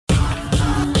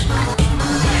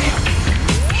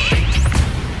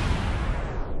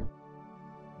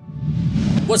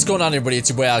What's going on, everybody? It's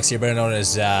your boy Alex here, better known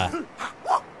as, you know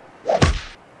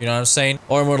what I'm saying?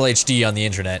 Or Immortal HD on the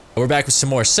internet. We're back with some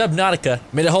more Subnautica.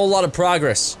 Made a whole lot of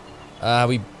progress.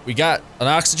 We got an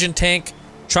oxygen tank,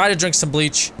 tried to drink some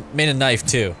bleach, made a knife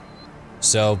too.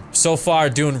 So far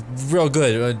doing real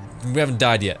good. We haven't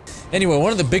died yet. Anyway,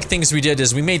 one of the big things we did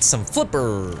is we made some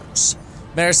flippers.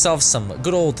 Made ourselves some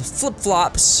good old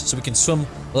flip-flops so we can swim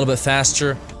a little bit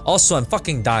faster. Also, I'm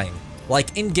fucking dying.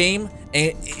 Like in-game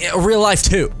and real life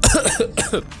too.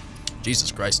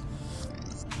 Jesus Christ.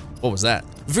 What was that?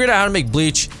 We figured out how to make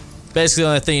bleach. Basically, the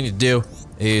only thing you need to do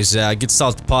is get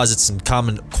salt deposits and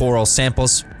common coral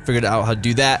samples. Figured out how to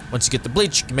do that. Once you get the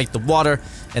bleach, you can make the water,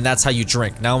 and that's how you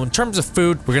drink. Now, in terms of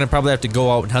food, we're gonna probably have to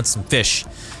go out and hunt some fish.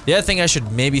 The other thing I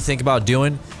should maybe think about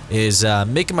doing is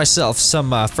making myself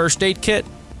some first aid kit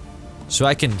so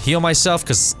I can heal myself,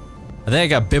 because I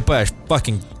think I got bit by a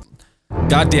fucking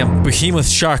goddamn behemoth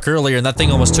shark earlier, and that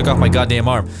thing almost took off my goddamn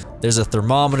arm. There's a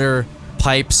thermometer,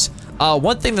 pipes.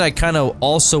 One thing that I kind of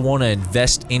also want to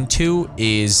invest into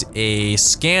is a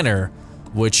scanner,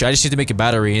 which I just need to make a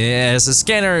battery. As a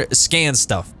scanner scans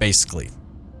stuff, basically.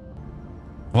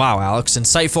 Wow, Alex,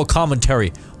 insightful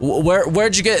commentary.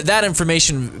 Where'd you get that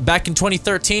information? Back in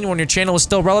 2013 when your channel was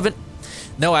still relevant?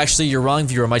 No, actually, you're wrong,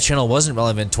 viewer. My channel wasn't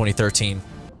relevant in 2013.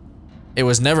 It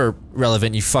was never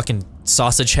relevant, you fucking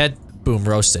sausage head. Boom,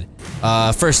 roasted.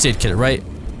 First aid kit, right?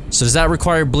 So does that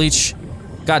require bleach?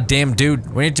 God damn,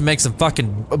 dude, we need to make some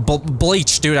fucking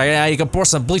bleach, dude. I gotta pour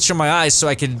some bleach in my eyes so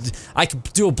I can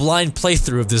do a blind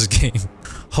playthrough of this game.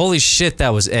 Holy shit, that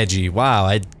was edgy. Wow,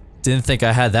 I didn't think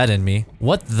I had that in me.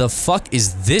 What the fuck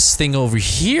is this thing over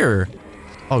here?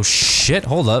 Oh shit,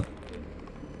 hold up.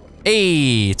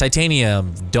 Hey,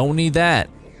 titanium. Don't need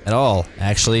that at all,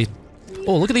 actually.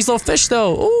 Oh, look at these little fish,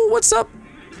 though. Oh, what's up?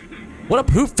 What up,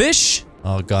 hoop fish?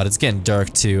 Oh god, it's getting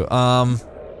dark too.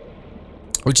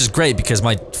 Which is great because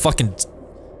my fucking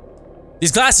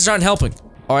these glasses aren't helping.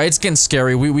 All right, it's getting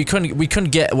scary. We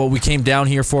couldn't get what we came down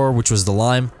here for, which was the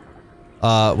lime.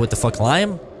 What the fuck,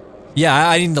 lime? Yeah,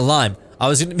 I need the lime. I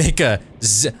was gonna make a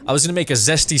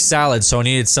zesty salad, so I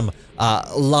needed some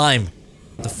lime.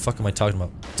 What the fuck am I talking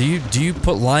about? Do you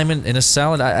put lime in a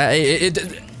salad?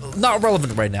 Not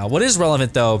relevant right now. What is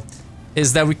relevant though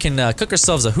is that we can cook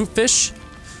ourselves a hoop fish,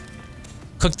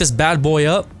 cook this bad boy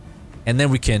up, and then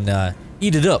we can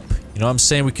eat it up. You know what I'm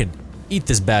saying? We can eat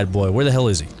this bad boy. Where the hell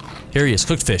is he? Here he is,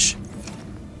 cooked fish.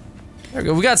 There we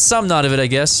go. We got some out of it, I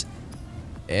guess.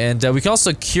 And we can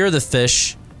also cure the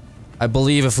fish, I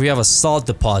believe, if we have a salt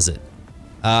deposit.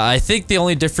 I think the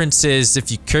only difference is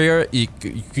if you cure it,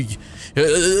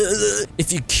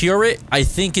 if you cure it, I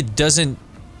think it doesn't,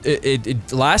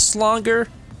 it lasts longer.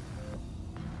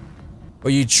 Or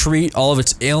you treat all of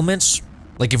its ailments,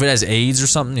 like if it has AIDS or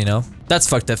something, you know? That's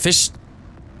fucked up. Fish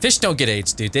don't get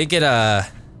AIDS, dude. They get,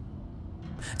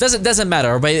 doesn't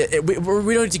matter, right? We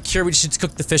don't need to cure, we just need to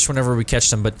cook the fish whenever we catch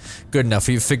them, but good enough.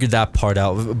 We figured that part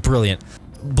out. Brilliant.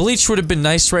 Bleach would have been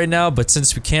nice right now, but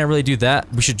since we can't really do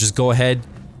that, we should just go ahead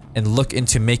and look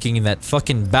into making that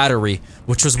fucking battery,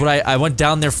 which was what I went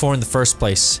down there for in the first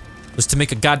place, was to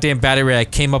make a goddamn battery. I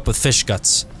came up with fish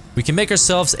guts. We can make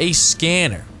ourselves a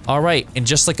scanner. Alright, and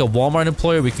just like a Walmart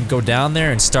employee, we can go down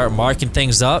there and start marking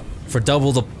things up for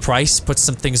double the price, put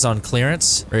some things on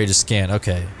clearance. Ready to scan,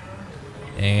 okay.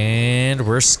 And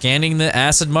we're scanning the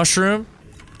acid mushroom.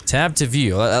 Tab to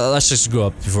view. Let's just go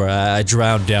up before I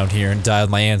drown down here and die with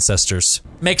my ancestors.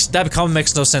 That comment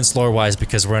makes no sense lore-wise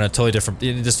because we're in a totally different,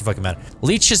 it doesn't fucking matter.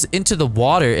 Leaches into the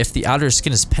water if the outer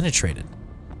skin is penetrated.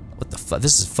 What the fuck?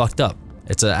 This is fucked up.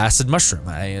 It's an acid mushroom.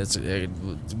 It's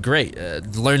great.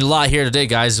 Learned a lot here today,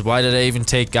 guys. Why did I even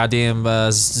take goddamn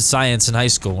science in high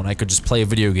school when I could just play a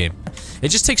video game? It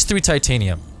just takes 3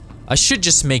 titanium. I should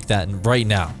just make that right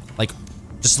now. Like,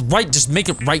 just make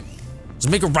it right. Just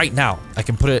make it right now. I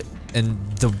can put it in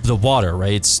the water,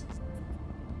 right? It's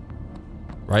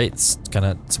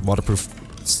waterproof.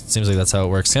 Seems like that's how it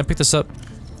works. Can I pick this up?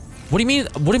 What do you mean?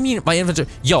 What do you mean my inventory?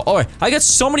 Yo, alright. I got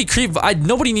so many creep.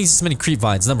 Nobody needs this many creep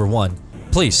vines. Number 1.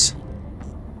 Please.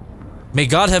 May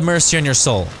God have mercy on your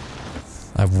soul.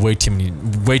 I have way too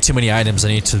many items. I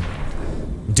need to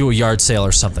do a yard sale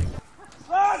or something.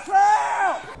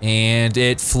 And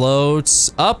it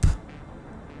floats up.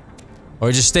 Or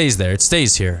it just stays there. It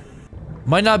stays here.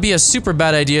 Might not be a super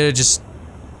bad idea to just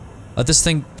let this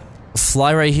thing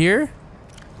fly right here.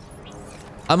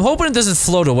 I'm hoping it doesn't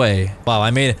float away. Wow,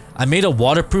 I made a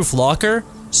waterproof locker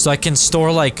so I can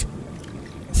store like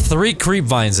 3 creep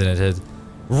vines in it.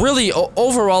 Really,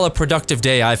 overall a productive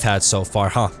day I've had so far,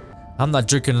 huh? I'm not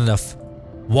drinking enough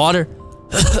water.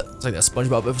 It's like that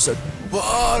SpongeBob episode.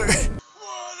 Water!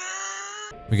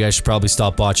 You guys should probably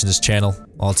stop watching this channel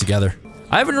altogether.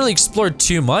 I haven't really explored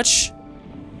too much.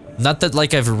 Not that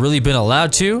like I've really been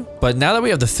allowed to, but now that we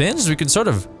have the fins, we can sort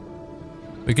of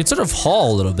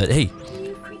haul a little bit. Hey,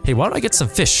 why don't I get some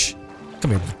fish?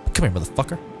 Come here,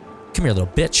 motherfucker. Come here, little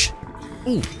bitch.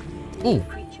 Ooh,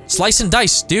 slice and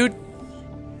dice, dude.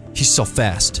 He's so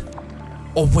fast.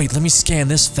 Oh wait, let me scan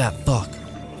this fat fuck.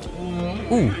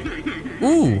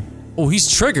 Ooh,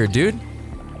 he's triggered, dude.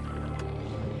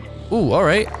 Ooh, all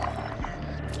right.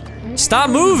 Stop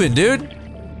moving, dude.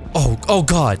 Oh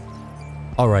god.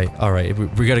 All right.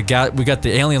 We got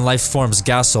the alien life form's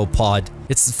gasopod.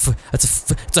 It's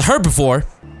a herbivore.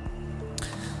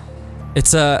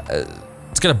 It's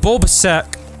got a bulbous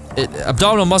sac.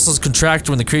 Abdominal muscles contract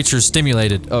when the creature is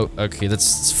stimulated. Oh, okay,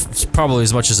 that's probably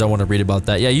as much as I want to read about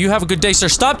that. Yeah, you have a good day, sir.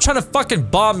 Stop trying to fucking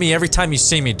bomb me every time you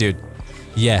see me, dude.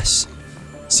 Yes.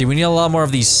 See, we need a lot more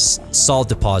of these salt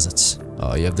deposits.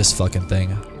 Oh, you have this fucking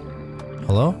thing.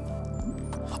 Hello?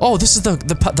 Oh, this is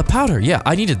the powder. Yeah,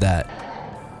 I needed that.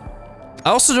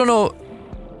 I also don't know.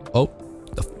 Oh,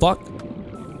 the fuck?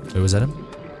 Wait, was that him?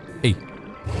 Hey,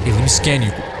 let me scan you.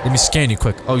 Let me scan you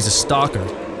quick. Oh, he's a stalker.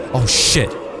 Oh shit.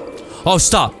 Oh,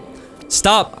 stop.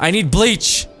 Stop. I need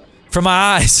bleach for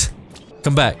my eyes.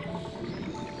 Come back.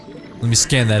 Let me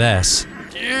scan that ass.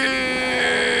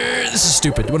 This is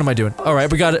stupid. What am I doing? All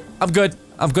right, we got it. I'm good.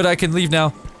 I can leave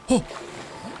now.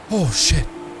 Oh shit.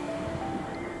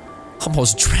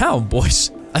 Almost drowned, boys.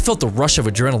 I felt the rush of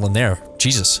adrenaline there.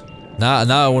 Jesus. Now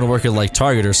I want to work at like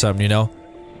Target or something, you know?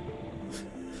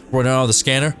 Running out of the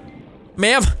scanner.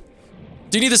 Ma'am,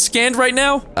 do you need this scanned right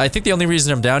now? I think the only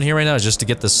reason I'm down here right now is just to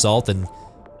get the salt, and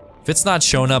if it's not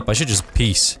showing up, I should just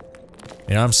peace.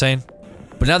 You know what I'm saying?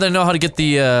 But now that I know how to get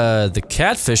the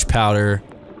catfish powder,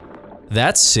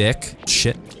 that's sick.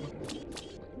 Shit.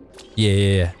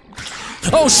 Yeah.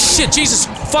 Oh shit, Jesus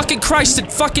fucking Christ,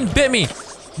 it fucking bit me.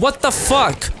 What the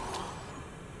fuck?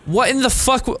 What in the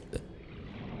fuck?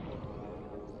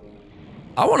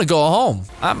 I want to go home.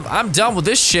 I'm done with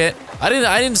this shit. I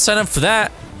didn't sign up for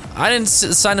that. I didn't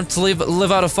sign up to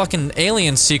live out a fucking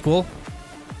Alien sequel.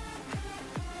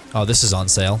 Oh, this is on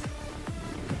sale.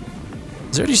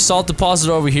 Is there any salt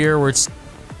deposit over here where it's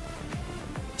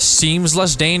seems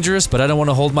less dangerous, but I don't want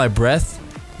to hold my breath?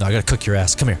 No, I gotta cook your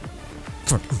ass. Come here.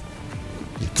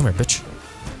 Come here, bitch.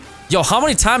 Yo, how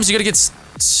many times you gotta get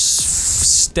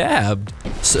stabbed?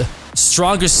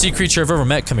 Strongest sea creature I've ever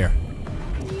met. Come here.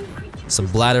 Some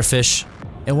bladderfish.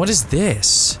 And what is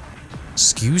this?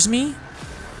 Excuse me?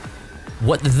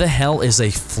 What the hell is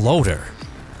a floater?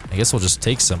 I guess we'll just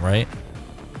take some, right?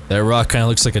 That rock kind of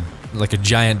looks like a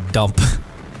giant dump.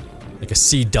 Like a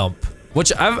sea dump.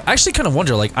 Which I've actually kind of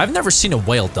wonder, like, I've never seen a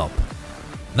whale dump.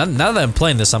 Now that I'm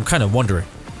playing this, I'm kind of wondering.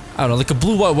 I don't know, like a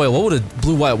blue white whale. What would a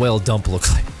blue white whale dump look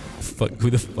like? Fuck, who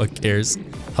the fuck cares?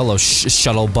 Hello,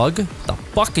 shuttle bug. The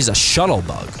fuck is a shuttle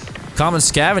bug? Common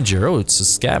scavenger. Oh, it's a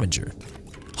scavenger.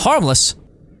 Harmless.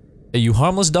 Are you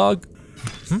harmless, dog?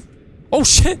 Oh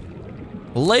shit.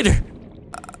 Later.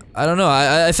 I don't know.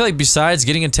 I feel like besides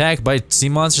getting attacked by sea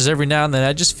monsters every now and then,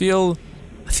 I feel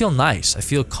nice. I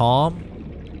feel calm.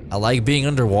 I like being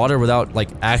underwater without like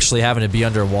actually having to be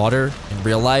underwater in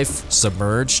real life,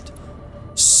 submerged.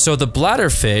 So the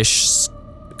bladderfish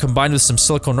combined with some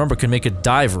silicone rubber can make a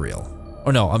dive reel.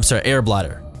 Oh no, I'm sorry, air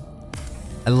bladder.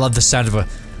 I love the sound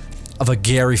of a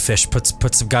Gary fish.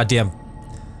 Put some goddamn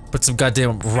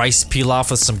rice pilaf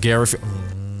with some Gary fish.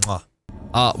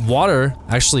 Water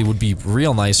actually would be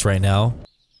real nice right now.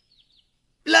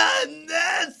 La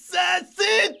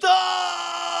necesito!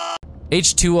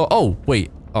 H2O. Oh,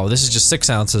 wait. Oh, this is just 6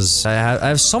 ounces. I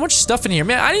have so much stuff in here.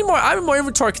 Man, I need more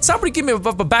inventory. Can somebody give me a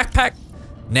backpack?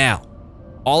 Now,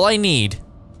 all I need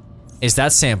is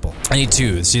that sample. I need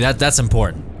 2. See, that's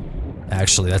important.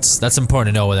 Actually, that's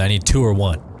important to know whether I need 2 or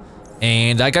 1.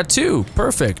 And I got 2.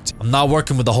 Perfect. I'm not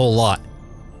working with a whole lot.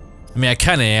 I mean, I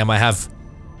kinda am. I have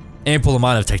ample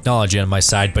amount of technology on my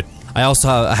side, but I also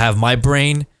have my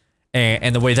brain,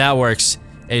 and the way that works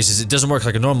is it doesn't work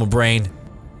like a normal brain.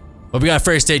 But we got a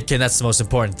first aid kit, and that's the most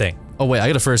important thing. Oh wait, I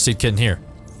got a first aid kit in here.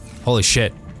 Holy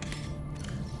shit.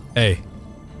 Hey.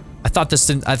 I thought this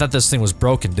thing was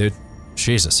broken, dude.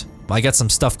 Jesus. I got some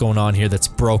stuff going on here that's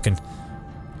broken.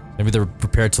 Maybe the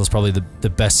repair tool is probably the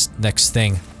best next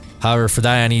thing. However, for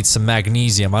that I need some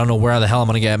magnesium. I don't know where the hell I'm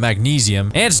gonna get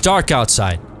magnesium. And it's dark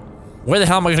outside. Where the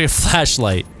hell am I gonna get a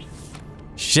flashlight?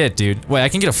 Shit, dude. Wait, I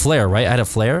can get a flare, right? I had a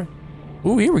flare?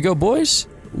 Ooh, here we go, boys.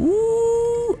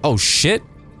 Ooh. Oh, shit.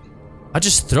 I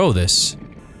just throw this.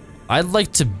 I'd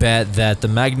like to bet that the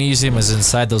magnesium is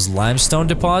inside those limestone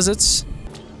deposits.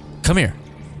 Come here.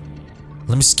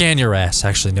 Let me scan your ass.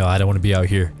 Actually, no, I don't want to be out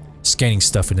here. Scanning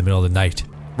stuff in the middle of the night.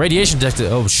 Radiation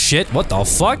detected. Oh shit, what the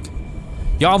fuck?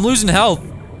 Yo, I'm losing health.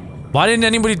 Why didn't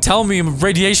anybody tell me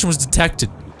radiation was detected?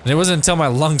 And it wasn't until my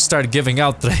lungs started giving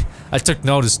out that I took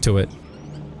notice to it.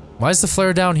 Why is the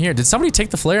flare down here? Did somebody take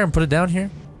the flare and put it down here?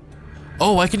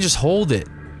 Oh, I can just hold it.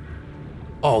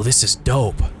 Oh, this is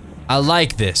dope. I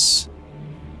like this.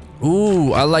 Ooh,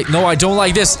 no, I don't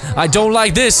like this. I don't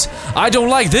like this. I don't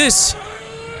like this.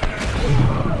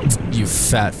 You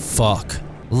fat fuck.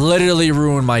 Literally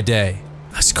ruined my day.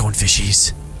 How's it going,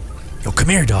 fishies? Yo, come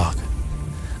here, dog.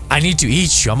 I need to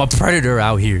eat you. I'm a predator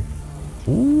out here.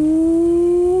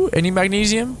 Ooh, any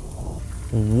magnesium?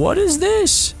 What is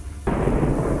this?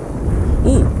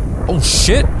 Ooh, oh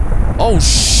shit. Oh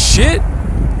shit.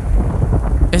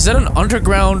 Is that an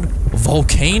underground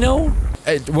volcano?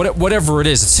 Whatever it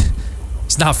is,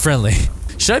 it's not friendly.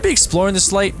 Should I be exploring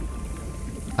this light?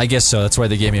 I guess so. That's why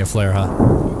they gave me a flare, huh?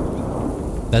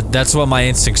 That's what my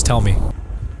instincts tell me.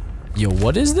 Yo,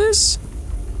 what is this?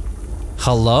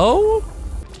 Hello?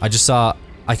 I just saw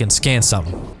I can scan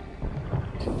something.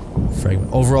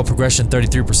 Fragment. Overall progression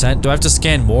 33%. Do I have to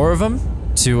scan more of them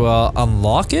to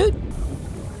unlock it?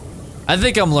 I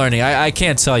think I'm learning. I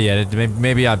can't tell yet.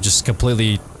 Maybe I'm just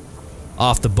completely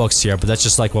off the books here, but that's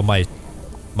just like what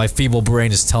my feeble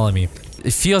brain is telling me.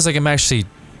 It feels like I'm actually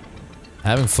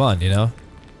having fun, you know?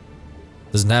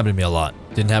 Doesn't happen to me a lot.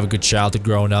 Didn't have a good childhood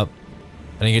growing up.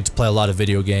 I didn't get to play a lot of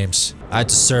video games. I had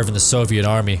to serve in the Soviet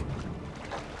army.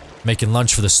 Making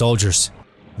lunch for the soldiers.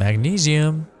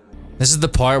 Magnesium. This is the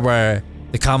part where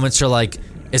the comments are like,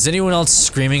 is anyone else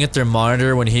screaming at their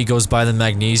monitor when he goes by the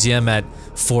magnesium at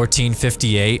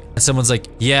 1458? And someone's like,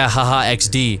 yeah, haha,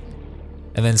 XD.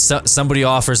 And then somebody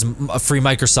offers free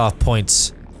Microsoft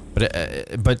points.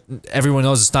 But everyone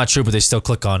knows it's not true, but they still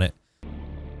click on it.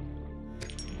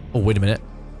 Oh, wait a minute.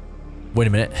 Wait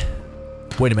a minute.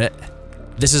 Wait a minute.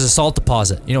 This is a salt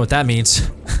deposit. You know what that means.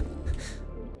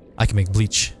 I can make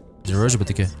bleach.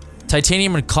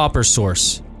 Titanium and copper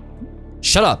source.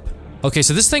 Shut up. Okay,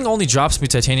 so this thing only drops me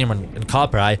titanium and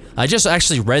copper. I just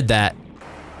actually read that.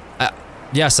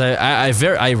 Yes, I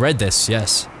read this,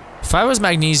 yes. If I was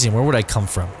magnesium, where would I come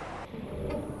from?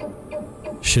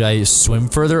 Should I swim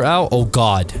further out? Oh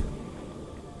god.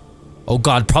 Oh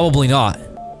god, probably not.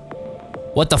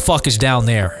 What the fuck is down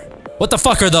there? What the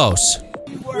fuck are those?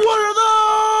 What are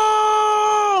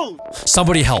those?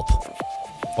 Somebody help.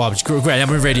 Oh, great,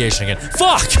 I'm in radiation again.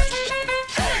 Fuck!